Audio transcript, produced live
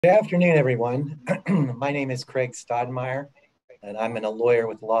Good afternoon, everyone. My name is Craig Staudenmaier, and I'm a lawyer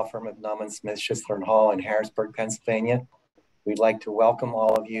with the law firm of Nauman, Smith, Schistler and Hall in Harrisburg, Pennsylvania. We'd like to welcome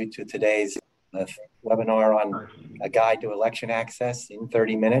all of you to today's webinar on a guide to election access in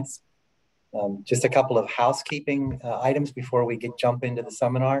 30 minutes. Just a couple of housekeeping items before we jump into the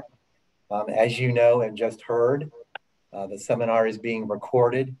seminar. As you know and just heard, the seminar is being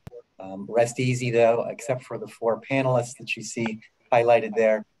recorded. Rest easy though, except for the four panelists that you see highlighted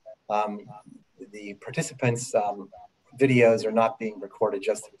there. The participants' videos are not being recorded,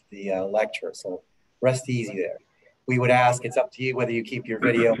 just the lecture, so rest easy there. We would ask, it's up to you whether you keep your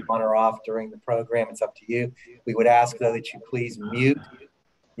video on or off during the program, it's up to you. We would ask though that you please mute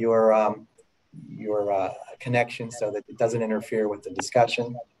your connection so that it doesn't interfere with the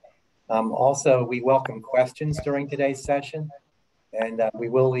discussion. Also, we welcome questions during today's session, and we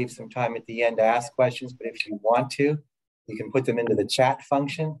will leave some time at the end to ask questions, but if you want to, you can put them into the chat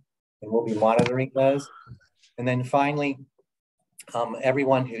function and we'll be monitoring those. And then finally,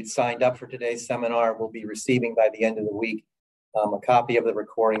 everyone who signed up for today's seminar will be receiving by the end of the week a copy of the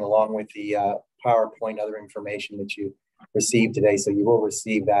recording along with the PowerPoint, other information that you received today. So you will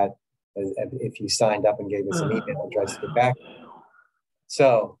receive that if you signed up and gave us an email address to get back.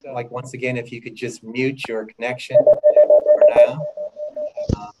 So, once again, if you could just mute your connection for now.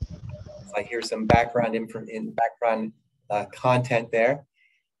 I hear some background content there.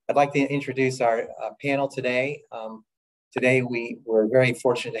 I'd like to introduce our panel today. Today we're very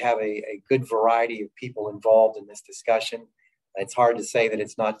fortunate to have a good variety of people involved in this discussion. It's hard to say that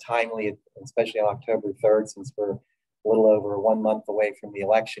it's not timely, especially on October 3rd, since we're a little over 1 month away from the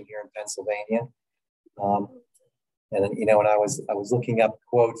election here in Pennsylvania. And I was looking up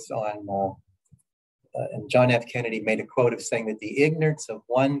quotes on, and John F. Kennedy made a quote of saying that the ignorance of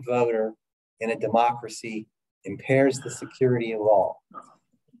one voter in a democracy impairs the security of all.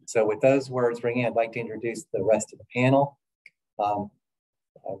 So with those words ringing, I'd like to introduce the rest of the panel.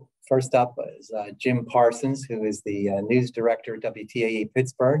 First up is Jim Parsons, who is the news director at WTAE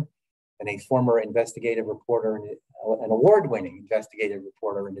Pittsburgh and a former investigative reporter, an award-winning investigative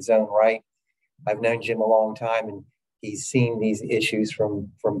reporter in his own right. I've known Jim a long time, and he's seen these issues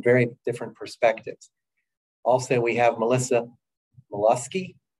from very different perspectives. Also, we have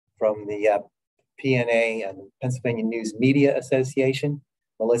Melewsky from the PNA and Pennsylvania News Media Association.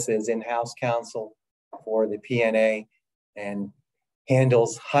 Melissa is in-house counsel for the PNA and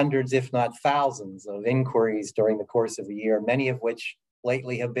handles hundreds, if not thousands, of inquiries during the course of the year, many of which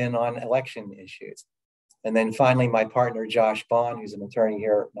lately have been on election issues. And then finally, my partner, Josh Bonn, who's an attorney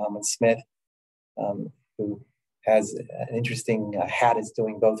here at Nauman Smith, who has an interesting hat as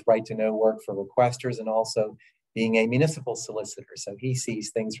doing both right-to-know work for requesters and also being a municipal solicitor. So he sees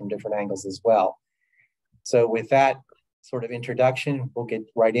things from different angles as well. So with that sort of introduction, we'll get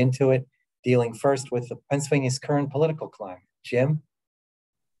right into it, dealing first with Pennsylvania's current political climate. Jim?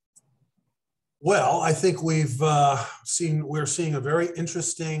 Well, I think we're seeing a very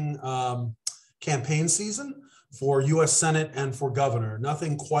interesting campaign season for U.S. Senate and for governor.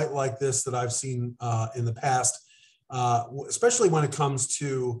 Nothing quite like this that I've seen in the past, especially when it comes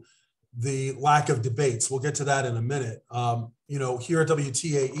to the lack of debates. We'll get to that in a minute. Here at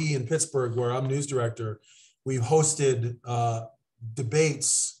WTAE in Pittsburgh, where I'm news director, we've hosted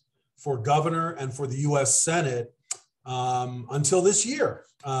debates for governor and for the U.S. Senate until this year.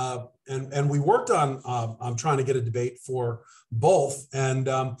 And we worked on trying to get a debate for both. And,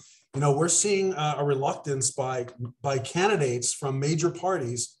 we're seeing a reluctance by candidates from major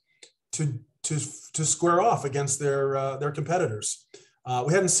parties to square off against their competitors.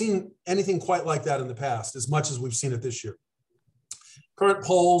 We hadn't seen anything quite like that in the past, as much as we've seen it this year. Current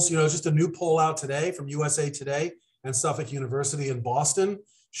polls, just a new poll out today from USA Today and Suffolk University in Boston,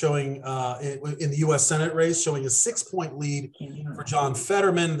 showing in the U.S. Senate race, showing a 6-point lead for John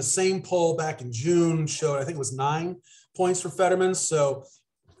Fetterman. The same poll back in June showed, I think it was 9 points for Fetterman. So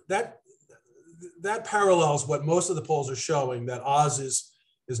that parallels what most of the polls are showing, that Oz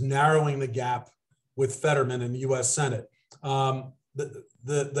is narrowing the gap with Fetterman in the U.S. Senate.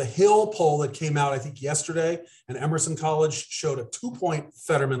 The Hill poll that came out, I think, yesterday, and Emerson College showed a 2-point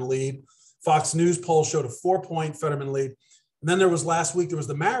Fetterman lead. Fox News poll showed a 4-point Fetterman lead. And then last week, there was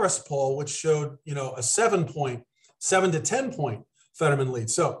the Marist poll, which showed, a 7 to 10 point Fetterman lead.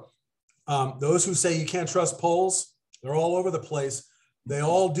 So those who say you can't trust polls, they're all over the place. They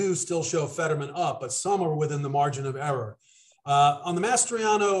all do still show Fetterman up, but some are within the margin of error. On the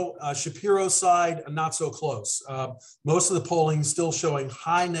Mastriano-Shapiro side, not so close. Most of the polling still showing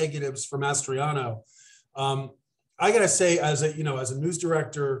high negatives for Mastriano. I gotta say, as a news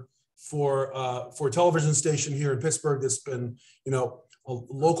director for a television station here in Pittsburgh that's been, a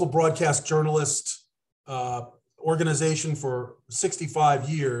local broadcast journalist organization for 65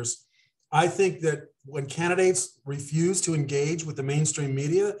 years. I think that when candidates refuse to engage with the mainstream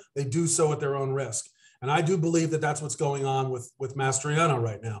media, they do so at their own risk. And I do believe that that's what's going on with Mastriano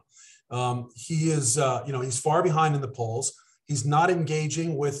right now. He is, he's far behind in the polls. He's not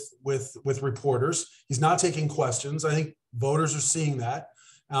engaging with reporters. He's not taking questions. I think voters are seeing that,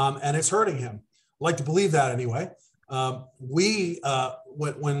 and it's hurting him. I like to believe that anyway. When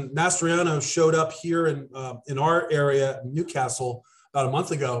Mastriano showed up here in our area, Newcastle, about a month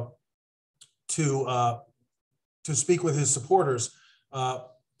ago, to speak with his supporters,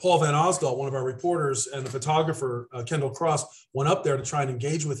 Paul Van Osdalt, one of our reporters, and the photographer, Kendall Cross, went up there to try and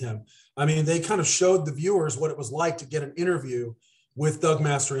engage with him. I mean, they kind of showed the viewers what it was like to get an interview with Doug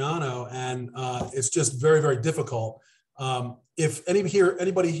Mastriano, and it's just very, very difficult. If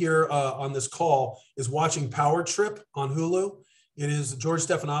anybody here on this call is watching Power Trip on Hulu, it is a George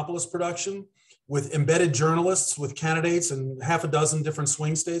Stephanopoulos production with embedded journalists, with candidates in half a dozen different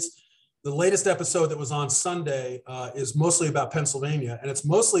swing states. The latest episode that was on Sunday is mostly about Pennsylvania, and it's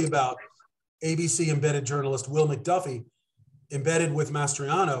mostly about ABC embedded journalist Will McDuffie embedded with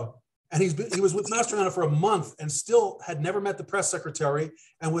Mastriano. And he was with Mastriano for a month and still had never met the press secretary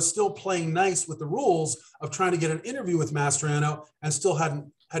and was still playing nice with the rules of trying to get an interview with Mastriano, and still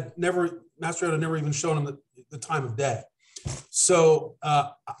Mastriano never even shown him the time of day. So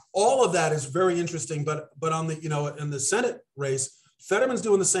all of that is very interesting. But on the in the Senate race, Fetterman's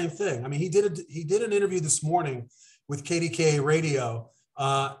doing the same thing. I mean, he did an interview this morning with KDKA Radio,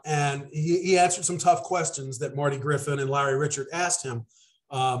 and he answered some tough questions that Marty Griffin and Larry Richert asked him.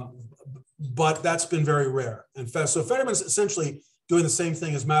 But that's been very rare. And so Fetterman's essentially doing the same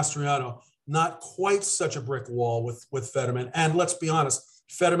thing as Mastriano, not quite such a brick wall with Fetterman. And let's be honest,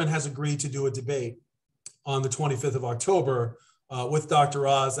 Fetterman has agreed to do a debate on the 25th of October with Dr.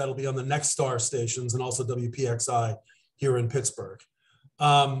 Oz. That'll be on the Next Star stations and also WPXI here in Pittsburgh.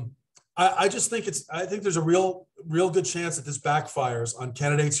 I just think I think there's a real good chance that this backfires on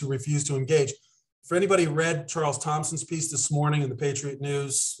candidates who refuse to engage. For anybody who read Charles Thompson's piece this morning in the Patriot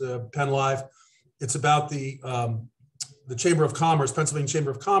News, Penn Live, it's about the Chamber of Commerce, Pennsylvania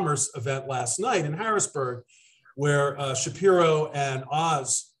Chamber of Commerce event last night in Harrisburg, where Shapiro and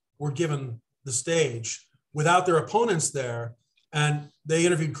Oz were given the stage without their opponents there. And they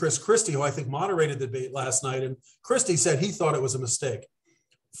interviewed Chris Christie, who I think moderated the debate last night. And Christie said he thought it was a mistake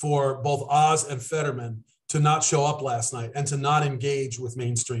for both Oz and Fetterman to not show up last night and to not engage with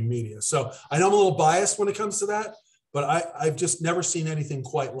mainstream media. So I know I'm a little biased when it comes to that, but I've just never seen anything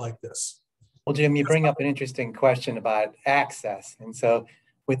quite like this. Well, Jim, you bring up an interesting question about access. And so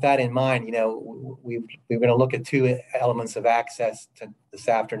with that in mind, we're going to look at two elements of access this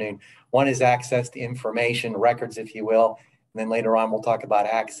afternoon. One is access to information, records, if you will. And then later on, we'll talk about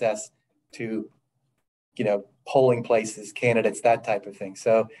access to, polling places, candidates, that type of thing.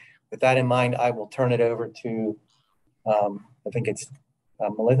 So with that in mind, I will turn it over to, I think it's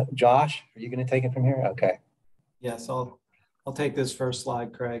Melissa. Josh, are you going to take it from here? Okay. Yes, I'll take this first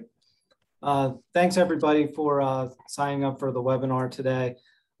slide, Craig. Thanks everybody for signing up for the webinar today.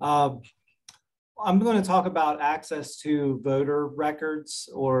 I'm going to talk about access to voter records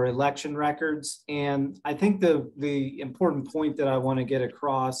or election records. And I think the important point that I want to get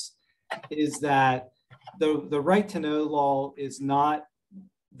across is that the right to know law is not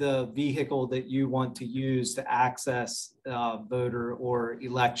the vehicle that you want to use to access voter or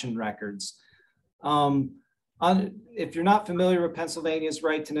election records. If you're not familiar with Pennsylvania's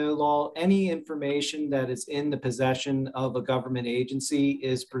right to know law, any information that is in the possession of a government agency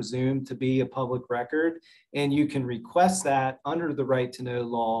is presumed to be a public record, and you can request that under the right to know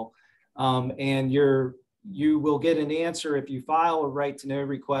law, and you will get an answer. If you file a right to know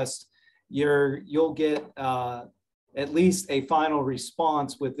request, you'll get at least a final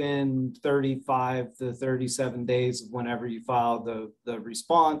response within 35 to 37 days of whenever you file the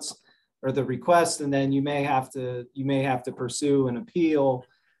response or the request, and then you may have to pursue an appeal,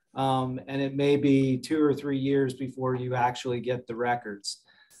 and it may be 2 or 3 years before you actually get the records.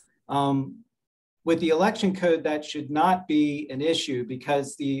 With the election code, that should not be an issue,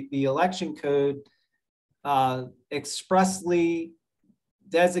 because the election code expressly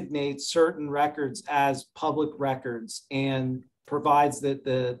designates certain records as public records and provides that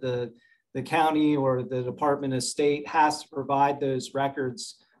the county or the Department of State has to provide those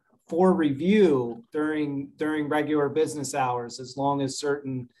records for review during regular business hours, as long as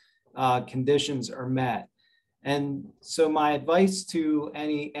certain conditions are met. And so my advice to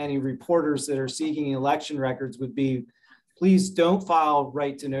any reporters that are seeking election records would be, please don't file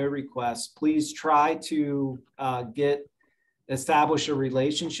right to know requests. Please try to get establish a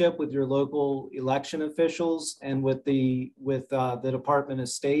relationship with your local election officials and with the Department of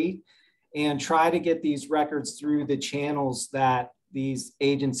State, and try to get these records through the channels that these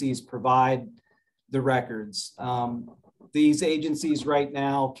agencies provide the records. These agencies right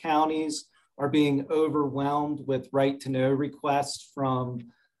now, counties, are being overwhelmed with right-to-know requests from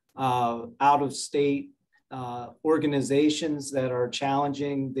out-of-state organizations that are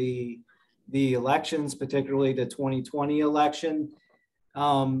challenging the elections, particularly the 2020 election.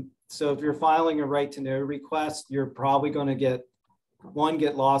 So if you're filing a right-to-know request, you're probably going to get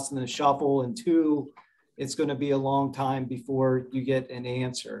lost in the shuffle, and two, it's going to be a long time before you get an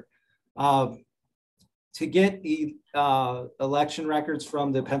answer. To get election records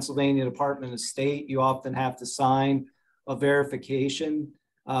from the Pennsylvania Department of State, you often have to sign a verification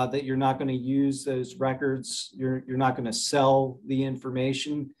that you're not going to use those records. You're not going to sell the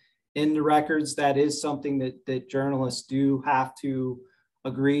information in the records. That is something that journalists do have to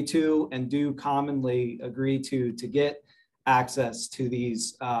agree to, and do commonly agree to get access to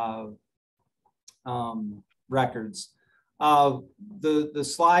these records. The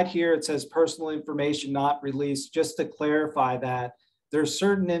slide here, it says personal information not released. Just to clarify that, there's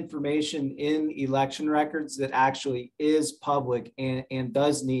certain information in election records that actually is public and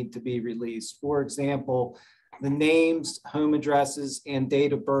does need to be released. For example, the names, home addresses, and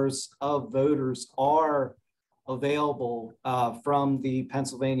date of births of voters are available from the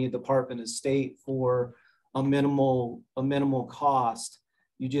Pennsylvania Department of State for a minimal cost.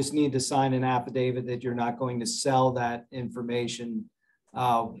 You just need to sign an affidavit that you're not going to sell that information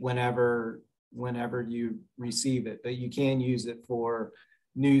whenever you receive it, but you can use it for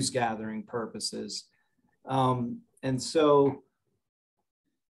news gathering purposes. And so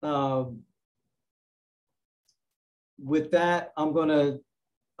with that,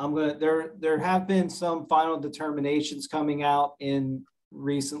 there have been some final determinations coming out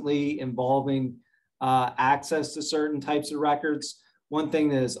recently involving access to certain types of records. One thing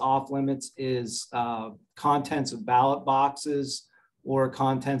that is off limits is contents of ballot boxes or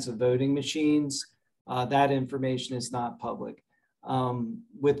contents of voting machines. That information is not public.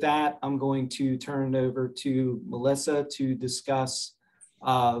 With that, I'm going to turn it over to Melissa to discuss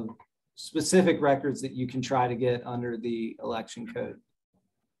specific records that you can try to get under the election code.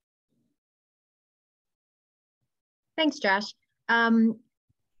 Thanks, Josh.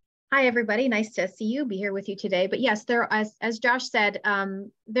 Hi, everybody. Nice to see you, be here with you today. But yes, as Josh said,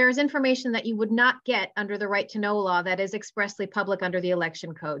 there's information that you would not get under the right to know law that is expressly public under the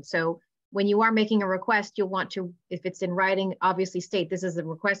election code. So when you are making a request, you'll want to, if it's in writing, obviously state this is a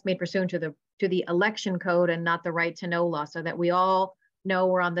request made pursuant to the election code and not the right to know law, so that we all know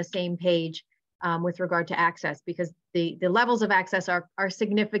we're on the same page with regard to access, because the levels of access are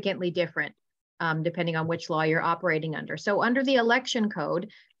significantly different depending on which law you're operating under. So under the election code,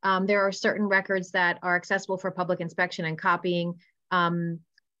 there are certain records that are accessible for public inspection and copying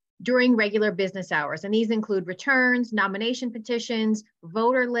during regular business hours. And these include returns, nomination petitions,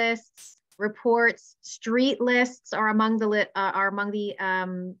 voter lists, reports, street lists are among the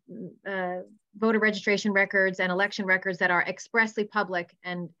voter registration records and election records that are expressly public,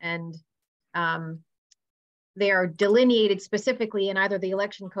 and they are delineated specifically in either the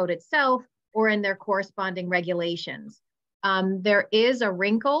election code itself or in their corresponding regulations. There is a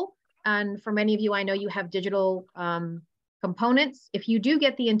wrinkle, and for many of you, I know you have digital components. If you do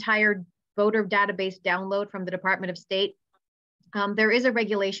get the entire voter database download from the Department of State, there is a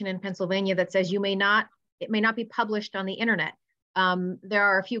regulation in Pennsylvania that says it may not be published on the internet. There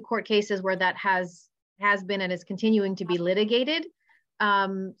are a few court cases where that has been and is continuing to be litigated.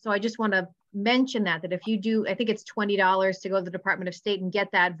 So I just want to mention that if you do, I think it's $20 to go to the Department of State and get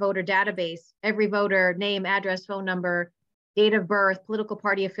that voter database, every voter, name, address, phone number, date of birth, political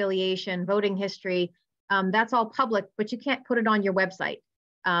party affiliation, voting history, that's all public, but you can't put it on your website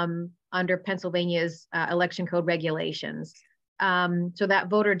under Pennsylvania's election code regulations. So that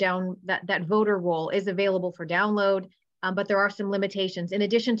voter roll is available for download, but there are some limitations. In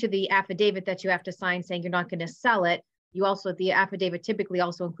addition to the affidavit that you have to sign saying you're not going to sell it, the affidavit typically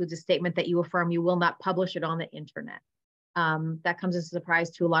also includes a statement that you affirm you will not publish it on the internet. That comes as a surprise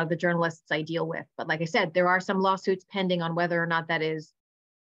to a lot of the journalists I deal with. But like I said, there are some lawsuits pending on whether or not that is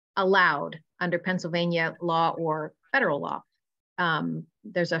allowed under Pennsylvania law or federal law.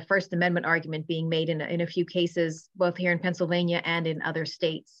 There's a First Amendment argument being made in a few cases, both here in Pennsylvania and in other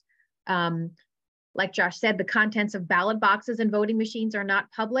states. Like Josh said, the contents of ballot boxes and voting machines are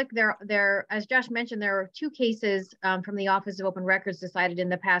not public. As Josh mentioned, there are two cases from the Office of Open Records decided in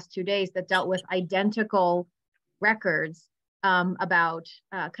the past 2 days that dealt with identical records about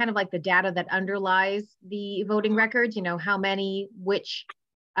kind of like the data that underlies the voting records, you know, how many, which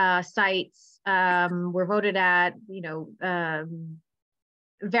sites were voted at, you know,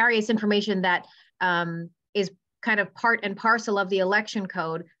 various information that is kind of part and parcel of the election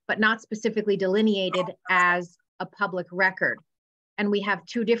code, but not specifically delineated as a public record. And we have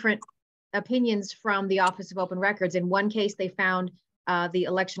two different opinions from the Office of Open Records. In one case, they found the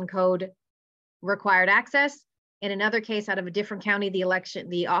election code required access. In another case, out of a different county, the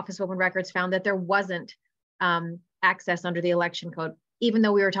Office of Open Records found that there wasn't access under the election code, even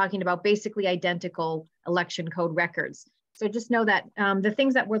though we were talking about basically identical election code records. So just know that the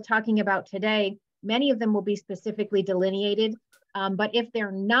things that we're talking about today, many of them will be specifically delineated, but if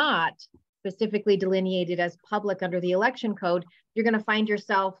they're not specifically delineated as public under the election code, you're going to find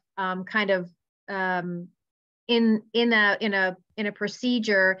yourself kind of in a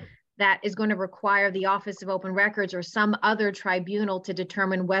procedure that is going to require the Office of Open Records or some other tribunal to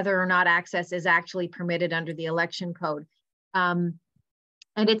determine whether or not access is actually permitted under the election code. And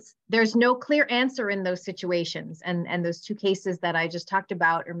there's no clear answer in those situations. And those two cases that I just talked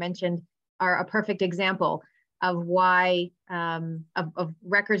about or mentioned are a perfect example of why, of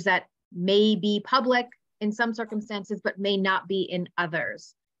records that may be public in some circumstances, but may not be in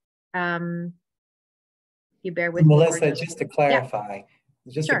others. You bear with me. Melissa, just to clarify,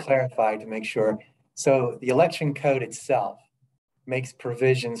 Sure. to make sure. So the election code itself makes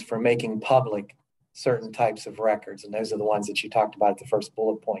provisions for making public certain types of records. And those are the ones that you talked about at the first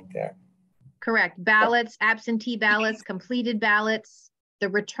bullet point there. Correct. Ballots, absentee ballots, completed ballots, the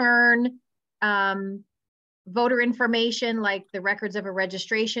return, voter information like the records of a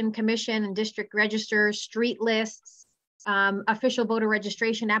registration commission and district register, street lists, official voter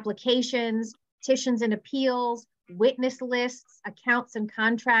registration applications, petitions and appeals, witness lists, accounts and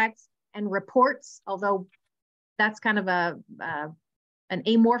contracts, and reports, although that's kind of an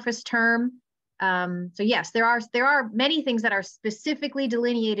amorphous term. So yes, there are many things that are specifically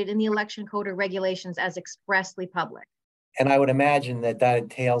delineated in the election code or regulations as expressly public. And I would imagine that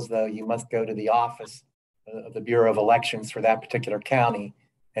entails, though, you must go to the office of the Bureau of Elections for that particular county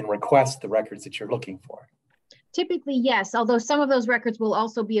and request the records that you're looking for. Typically, yes, although some of those records will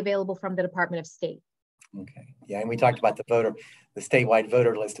also be available from the Department of State. Okay, yeah, and we talked about the statewide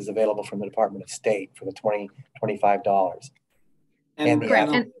voter list is available from the Department of State for the $25.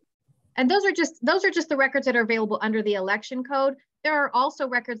 And those are just the records that are available under the election code. There are also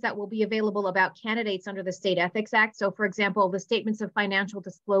records that will be available about candidates under the State Ethics Act. So for example, the statements of financial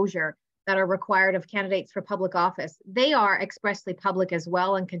disclosure that are required of candidates for public office, they are expressly public as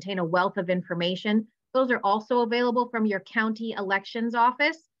well and contain a wealth of information. Those are also available from your county elections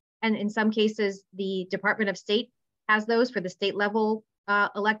office. And in some cases, the Department of State has those for the state level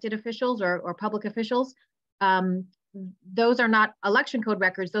elected officials or public officials. Those are not election code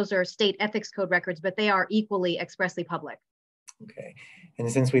records, those are state ethics code records, but they are equally expressly public. Okay,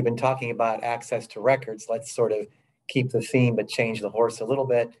 and since we've been talking about access to records, let's sort of keep the theme but change the horse a little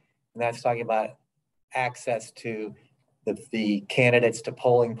bit. And that's talking about access to the candidates to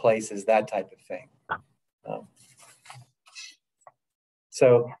polling places, that type of thing.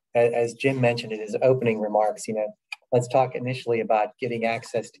 So as Jim mentioned in his opening remarks, you know, let's talk initially about getting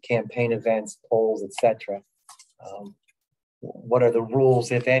access to campaign events, polls, etc. What are the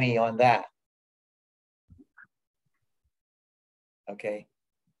rules, if any, on that? Okay.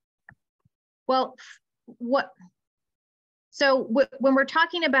 Well, when we're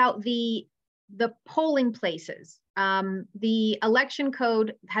talking about the polling places, the election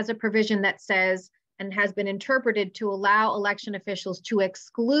code has a provision that says and has been interpreted to allow election officials to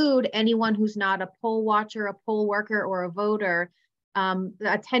exclude anyone who's not a poll watcher, a poll worker, or a voter, a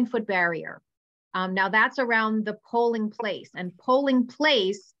 10-foot barrier. Now that's around the polling place, and polling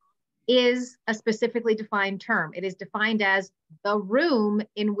place is a specifically defined term. It is defined as the room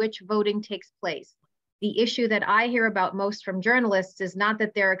in which voting takes place. The issue that I hear about most from journalists is not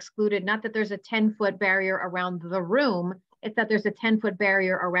that they're excluded, not that there's a 10-foot barrier around the room, it's that there's a 10-foot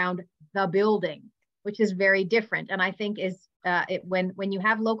barrier around the building, which is very different. And I think is when you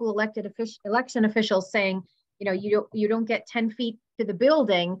have local election officials saying, you know, you don't get 10 feet to the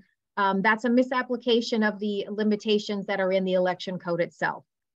building, that's a misapplication of the limitations that are in the election code itself.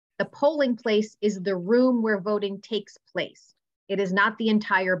 The polling place is the room where voting takes place. It is not the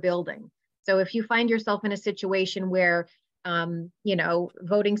entire building. So if you find yourself in a situation where, you know,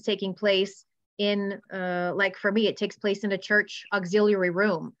 voting's taking place in, like for me, it takes place in a church auxiliary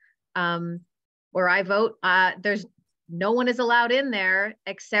room where I vote, no one is allowed in there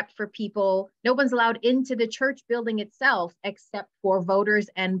except for people, no one's allowed into the church building itself except for voters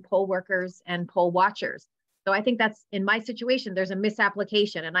and poll workers and poll watchers. So I think that's, in my situation, there's a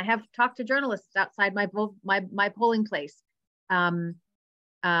misapplication. And I have talked to journalists outside my polling place who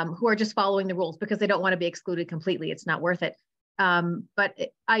are just following the rules because they don't want to be excluded completely. It's not worth it. But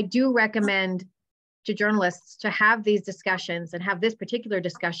I do recommend to journalists to have these discussions and have this particular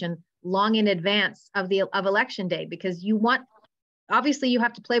discussion long in advance of election day, because obviously you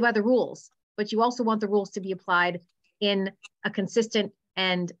have to play by the rules, but you also want the rules to be applied in a consistent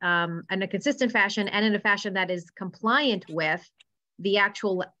and in a consistent fashion, and in a fashion that is compliant with the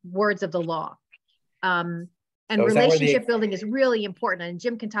actual words of the law. And so relationship building is really important, and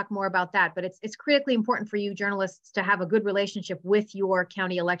Jim can talk more about that, but it's critically important for you journalists to have a good relationship with your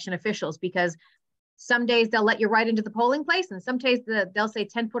county election officials, because some days they'll let you right into the polling place, and some days they'll say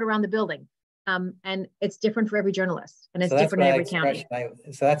 10 foot around the building. And it's different for every journalist, and it's different in every county.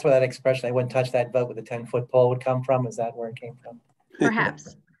 So that's where that expression, "I wouldn't touch that vote with a 10-foot pole" would come from? Is that where it came from?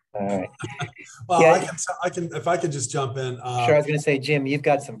 Perhaps. All right. Well, yeah. I can, if I could just jump in. Sure. I was going to say, Jim, you've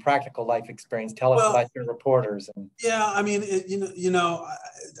got some practical life experience. Tell us about your reporters. Yeah, I mean,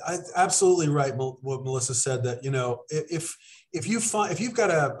 I absolutely right. What Melissa said, that,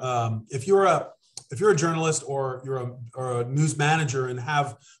 if you're a journalist or you're a news manager and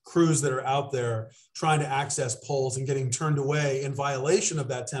have crews that are out there trying to access polls and getting turned away in violation of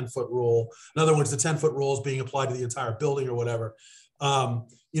that 10-foot rule, in other words, the 10-foot rule is being applied to the entire building or whatever,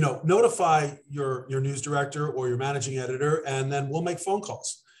 notify your news director or your managing editor, and then we'll make phone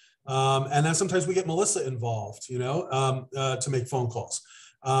calls. And then sometimes we get Melissa involved, to make phone calls.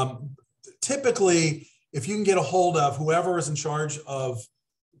 Typically, if you can get a hold of whoever is in charge of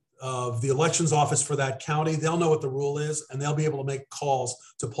the elections office for that county, they'll know what the rule is, and they'll be able to make calls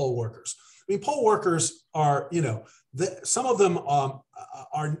to poll workers. I mean, poll workers are, some of them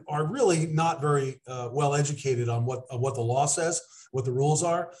are really not very well educated on what the law says, what the rules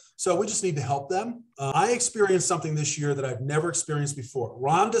are. So we just need to help them. I experienced something this year that I've never experienced before.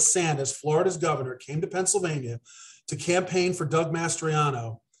 Ron DeSantis, Florida's governor, came to Pennsylvania to campaign for Doug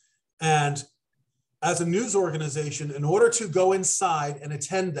Mastriano. And as a news organization, in order to go inside and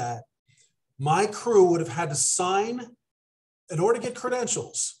attend that, my crew would have had to sign, in order to get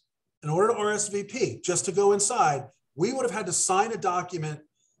credentials, in order to RSVP, just to go inside, we would have had to sign a document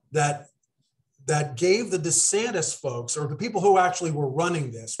that gave the DeSantis folks, or the people who actually were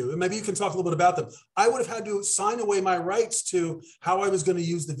running this, maybe you can talk a little bit about them. I would have had to sign away my rights to how I was going to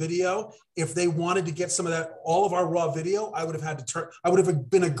use the video. If they wanted to get some of that, all of our raw video, I would have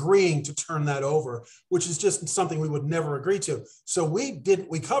been agreeing to turn that over, which is just something we would never agree to. So we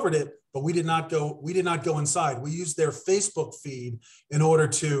covered it, but we did not go inside. We used their Facebook feed in order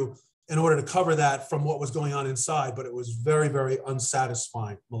to cover that from what was going on inside, but it was very, very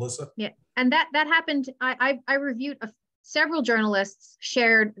unsatisfying. Melissa? Yeah, and that happened. I reviewed several journalists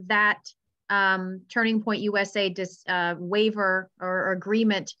shared that Turning Point USA waiver or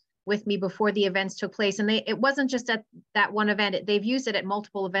agreement with me before the events took place, and it wasn't just at that one event. They've used it at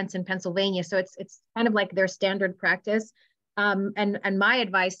multiple events in Pennsylvania, so it's kind of like their standard practice. And my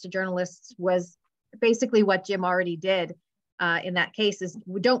advice to journalists was basically what Jim already did. In that case, is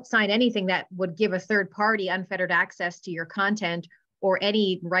don't sign anything that would give a third party unfettered access to your content or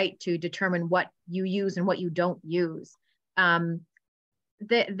any right to determine what you use and what you don't use.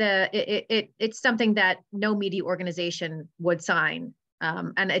 It's something that no media organization would sign,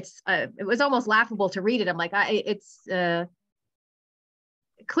 and it was almost laughable to read it. I'm like,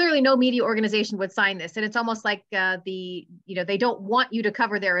 clearly no media organization would sign this. And it's almost like they don't want you to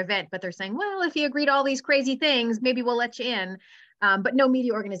cover their event, but they're saying, well, if you agree to all these crazy things, maybe we'll let you in. But no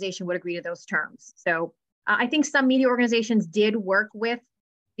media organization would agree to those terms. So I think some media organizations did work with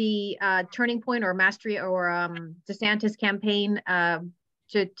the Turning Point or DeSantis campaign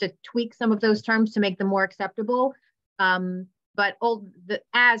to tweak some of those terms to make them more acceptable. But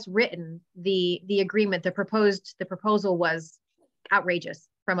as written, the agreement, the proposal was outrageous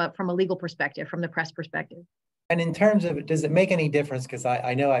from a legal perspective, from the press perspective. And in terms of, does it make any difference? Because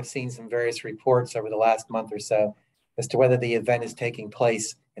I know I've seen some various reports over the last month or so as to whether the event is taking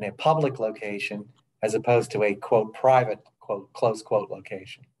place in a public location as opposed to a, quote, private, quote, close quote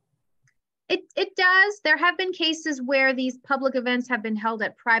location. It does. There have been cases where these public events have been held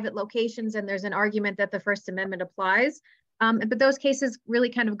at private locations, and there's an argument that the First Amendment applies. But those cases really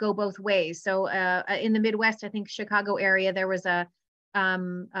kind of go both ways. So in the Midwest, I think Chicago area, there was a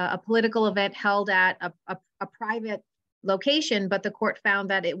political event held at a private location, but the court found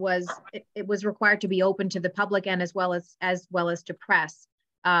that it was required to be open to the public and as well as to press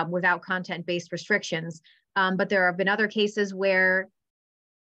without content-based restrictions. But there have been other cases where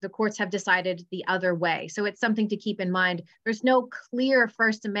the courts have decided the other way. So it's something to keep in mind. There's no clear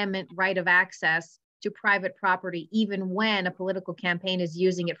First Amendment right of access to private property, even when a political campaign is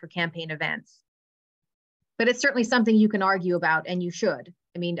using it for campaign events. But it's certainly something you can argue about, and you should.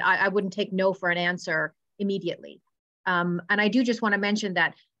 I mean, I wouldn't take no for an answer immediately. And I do just want to mention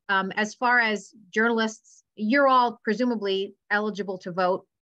that as far as journalists, you're all presumably eligible to vote.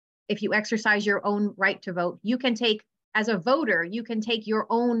 If you exercise your own right to vote, you can take, as a voter, you can take your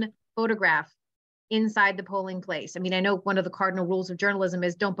own photograph inside the polling place. I mean, I know one of the cardinal rules of journalism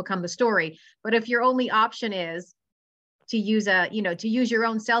is don't become the story, but if your only option is to use to use your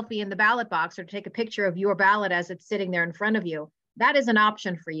own selfie in the ballot box or to take a picture of your ballot as it's sitting there in front of you, that is an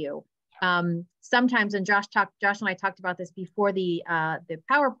option for you. Sometimes, and Josh and I talked about this before the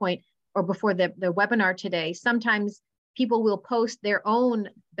PowerPoint or before the webinar today, sometimes people will post their own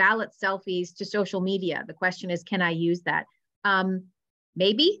ballot selfies to social media. The question is, can I use that?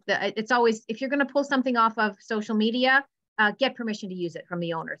 Maybe. It's always, if you're going to pull something off of social media, get permission to use it from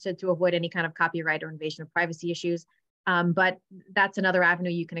the owner to avoid any kind of copyright or invasion of privacy issues. But that's another avenue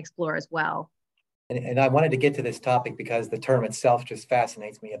you can explore as well. And I wanted to get to this topic because the term itself just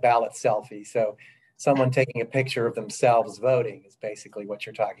fascinates me, a ballot selfie. So someone taking a picture of themselves voting is basically what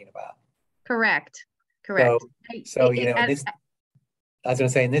you're talking about. Correct. So you know, I was going to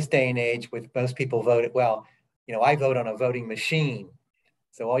say, in this day and age, with most people vote, well, you know, I vote on a voting machine.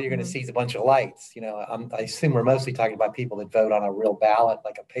 So all you're going to see is a bunch of lights. You know, I assume we're mostly talking about people that vote on a real ballot,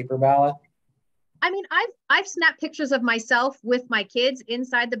 like a paper ballot. I mean, I've snapped pictures of myself with my kids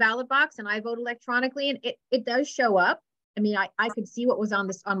inside the ballot box, and I vote electronically, and it does show up. I mean, I could see what was on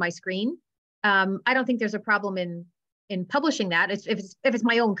my screen. I don't think there's a problem in publishing that. If it's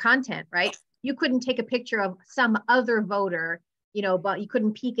my own content, right? You couldn't take a picture of some other voter, you know, but you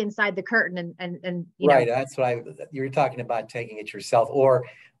couldn't peek inside the curtain and you know. Right, that's what you were talking about, taking it yourself. Or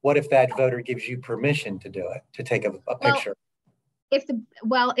what if that voter gives you permission to do it, to take a picture? If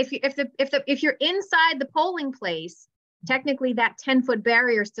you're inside the polling place, technically that 10-foot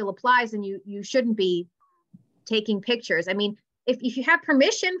barrier still applies, and you shouldn't be taking pictures. I mean, if you have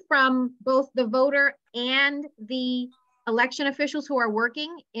permission from both the voter and the election officials who are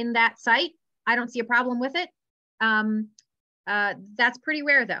working in that site, I don't see a problem with it. That's pretty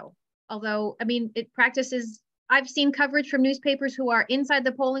rare though. Although, I mean, I've seen coverage from newspapers who are inside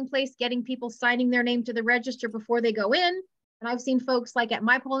the polling place getting people signing their name to the register before they go in. And I've seen folks like at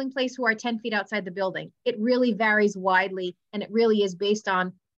my polling place who are 10 feet outside the building. It really varies widely, and it really is based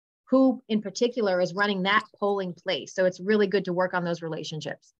on who in particular is running that polling place. So it's really good to work on those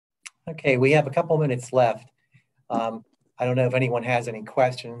relationships. Okay, we have a couple minutes left. I don't know if anyone has any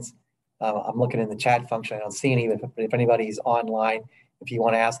questions. I'm looking in the chat function. I don't see any, but if anybody's online, if you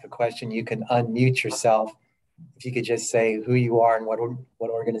want to ask a question, you can unmute yourself. If you could just say who you are and what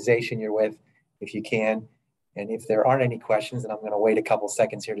organization you're with, if you can. And if there aren't any questions, then I'm going to wait a couple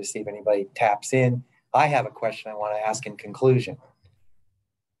seconds here to see if anybody taps in. I have a question I want to ask in conclusion.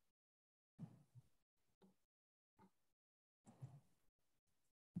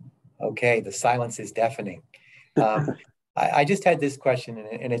 Okay, the silence is deafening. I just had this question,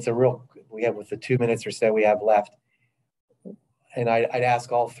 and it's we have with the 2 minutes or so we have left. And I'd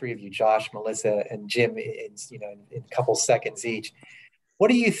ask all three of you, Josh, Melissa, and Jim, in a couple seconds each. What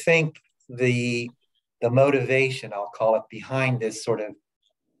do you think the motivation, I'll call it, behind this sort of,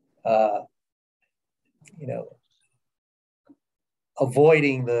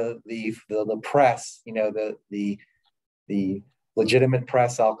 avoiding the press, the legitimate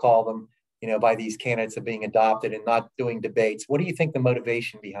press, I'll call them, by these candidates of being adopted and not doing debates? What do you think the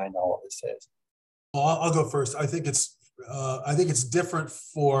motivation behind all of this is? Well, I'll go first. I think it's different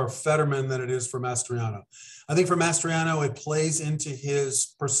for Fetterman than it is for Mastriano. I think for Mastriano, it plays into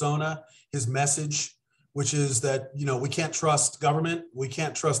his persona, his message, which is that, we can't trust government. We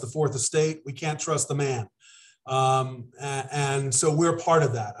can't trust the fourth estate. We can't trust the man. And so we're part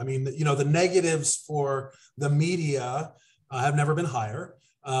of that. I mean, the negatives for the media have never been higher.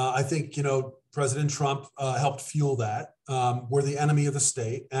 I think, President Trump helped fuel that. We're the enemy of the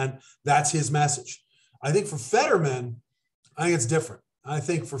state, and that's his message. I think for Fetterman, I think it's different. I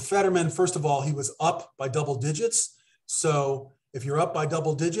think for Fetterman, first of all, he was up by double digits. So if you're up by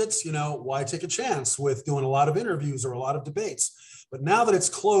double digits, why take a chance with doing a lot of interviews or a lot of debates? But now that it's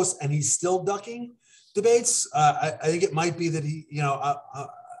close and he's still ducking debates, I think it might be that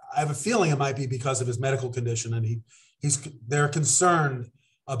I have a feeling it might be because of his medical condition, and they're concerned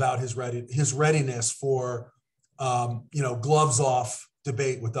about his readiness for gloves off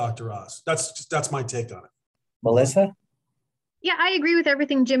debate with Dr. Oz. That's my take on it. Melissa? Yeah, I agree with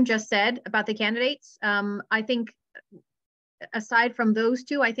everything Jim just said about the candidates. I think aside from those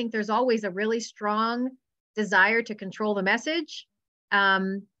two, I think there's always a really strong desire to control the message.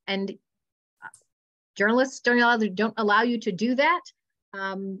 And journalists don't allow you to do that.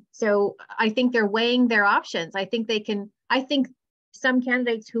 So I think they're weighing their options. I think some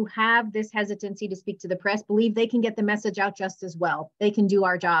candidates who have this hesitancy to speak to the press believe they can get the message out just as well. They can do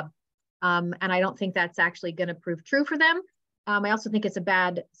our job. And I don't think that's actually going to prove true for them. I also think it's a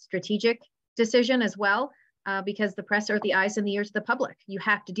bad strategic decision as well, because the press are the eyes and the ears of the public. You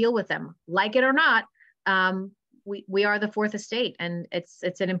have to deal with them, like it or not. We are the fourth estate, and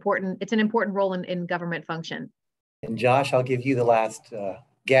it's an important role in government function. And Josh, I'll give you the last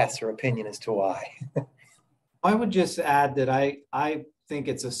guess or opinion as to why. I would just add that I think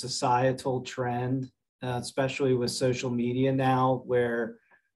it's a societal trend, especially with social media now, where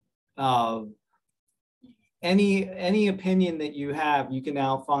any opinion that you have, you can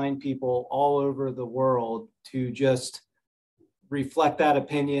now find people all over the world to just reflect that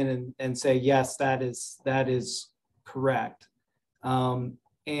opinion and say, yes, that is correct.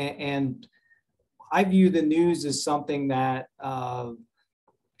 And I view the news as something that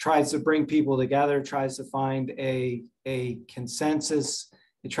tries to bring people together, tries to find a consensus.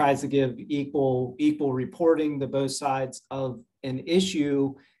 It tries to give equal reporting to both sides of an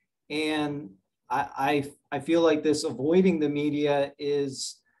issue. And I feel like this avoiding the media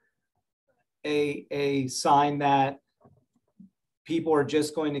is a sign that people are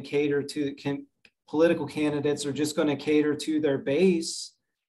just going to cater to, political candidates are just going to cater to their base,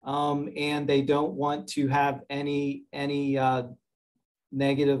 and they don't want to have any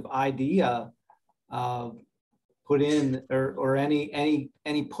negative idea put in, or any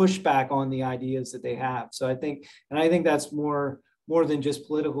pushback on the ideas that they have. So I think that's more than just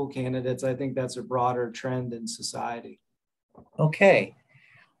political candidates. I think that's a broader trend in society. Okay.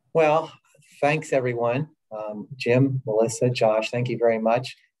 Well, thanks everyone. Jim, Melissa, Josh, thank you very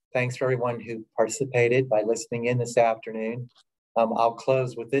much. Thanks for everyone who participated by listening in this afternoon. I'll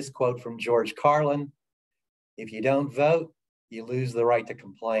close with this quote from George Carlin: "If you don't vote, you lose the right to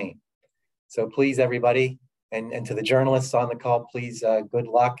complain." So please, everybody, and to the journalists on the call, please, good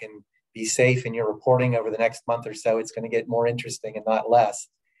luck and be safe in your reporting over the next month or so. It's going to get more interesting and not less.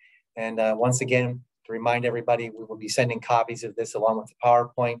 And once again, to remind everybody, we will be sending copies of this along with the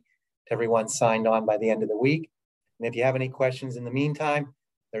PowerPoint to everyone signed on by the end of the week. And if you have any questions in the meantime,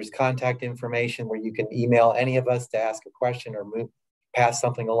 there's contact information where you can email any of us to ask a question or pass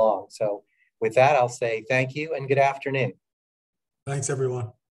something along. So with that, I'll say thank you and good afternoon. Thanks,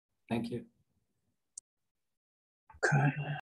 everyone. Thank you. Okay.